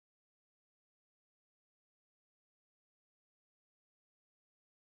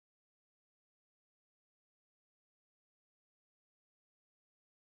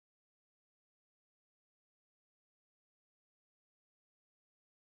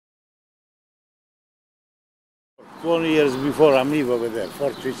20 years before I live over there,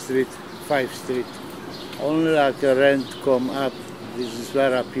 4th Street, 5th Street. Only like a rent come up. This is a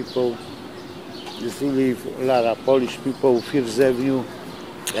lot of people. This live a lot of Polish people, 1st Avenue,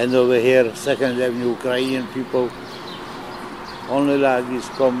 and over here, 2nd Avenue, Ukrainian people. Only like this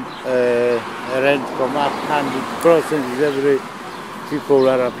come, rent come up 100%. Every people, a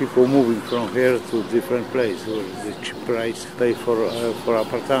lot of people moving from here to different place where the cheap price pay for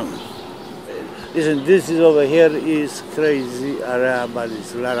apartment. Listen, this is over here is crazy area, but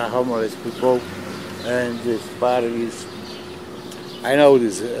it's a lot of homeless people, and this park is. I know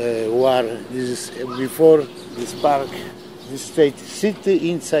this war. This is before this park, this state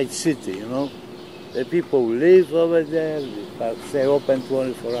city inside city. You know, the people live over there. The park stay open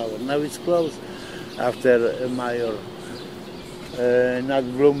 24 hours. Now it's closed after Mayor, not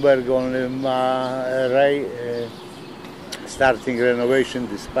Bloomberg, only Ray. Starting renovation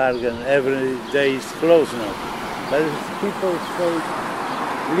this park, and every day is closed now. But people stay,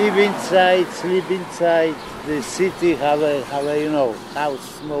 live inside, sleep inside. The city have a house,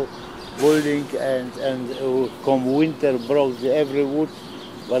 small building, and come winter broke every wood,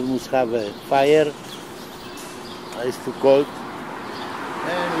 but must have a fire. It's too cold,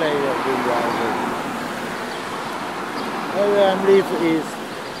 and later where I live is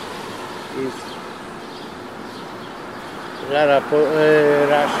a lot of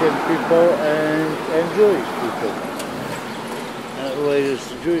Russian people and Jewish people. Where it's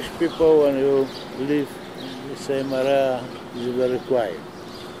Jewish people, when you live in the same area, it's very quiet.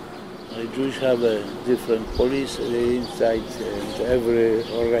 The Jews have a different police inside, and every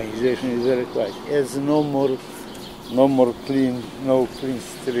organization is very quiet. There's no more clean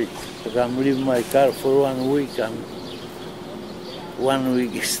street. But I'm leaving my car for 1 week.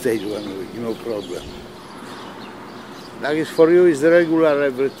 Stayed 1 week, no problem. Like it's for you, it's regular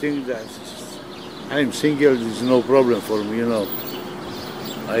everything. That I'm single, it's no problem for me, you know.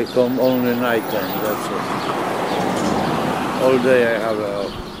 I come only night time, that's all. All day I have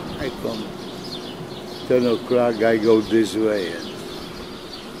I come 10 o'clock, I go this way. And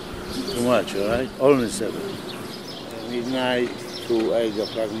too much, all right? Only 7. Midnight to 8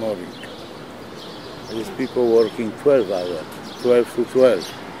 o'clock morning. There's people working 12 hours, 12 to 12.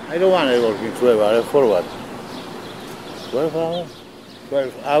 I don't want to work in 12 hours, for what? 12 hours?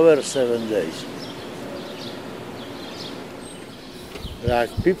 12 hours, 7 days.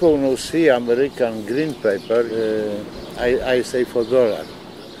 Like people no see American green paper, I say for $1.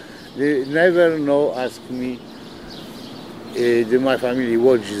 They never know ask me, my family,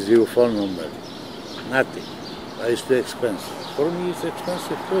 what is your phone number? Nothing. It's too expensive. For me it's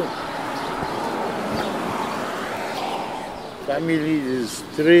expensive too. Family is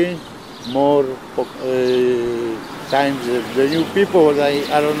 3 more times the new people that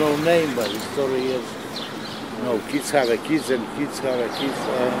I don't know name, but the story is, kids have a kids and kids have a kids,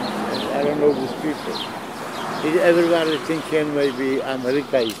 and I don't know these people. Everybody thinking maybe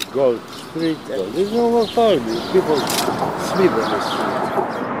America is gold street. There's no more gold. People sleep on the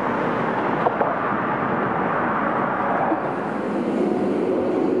street.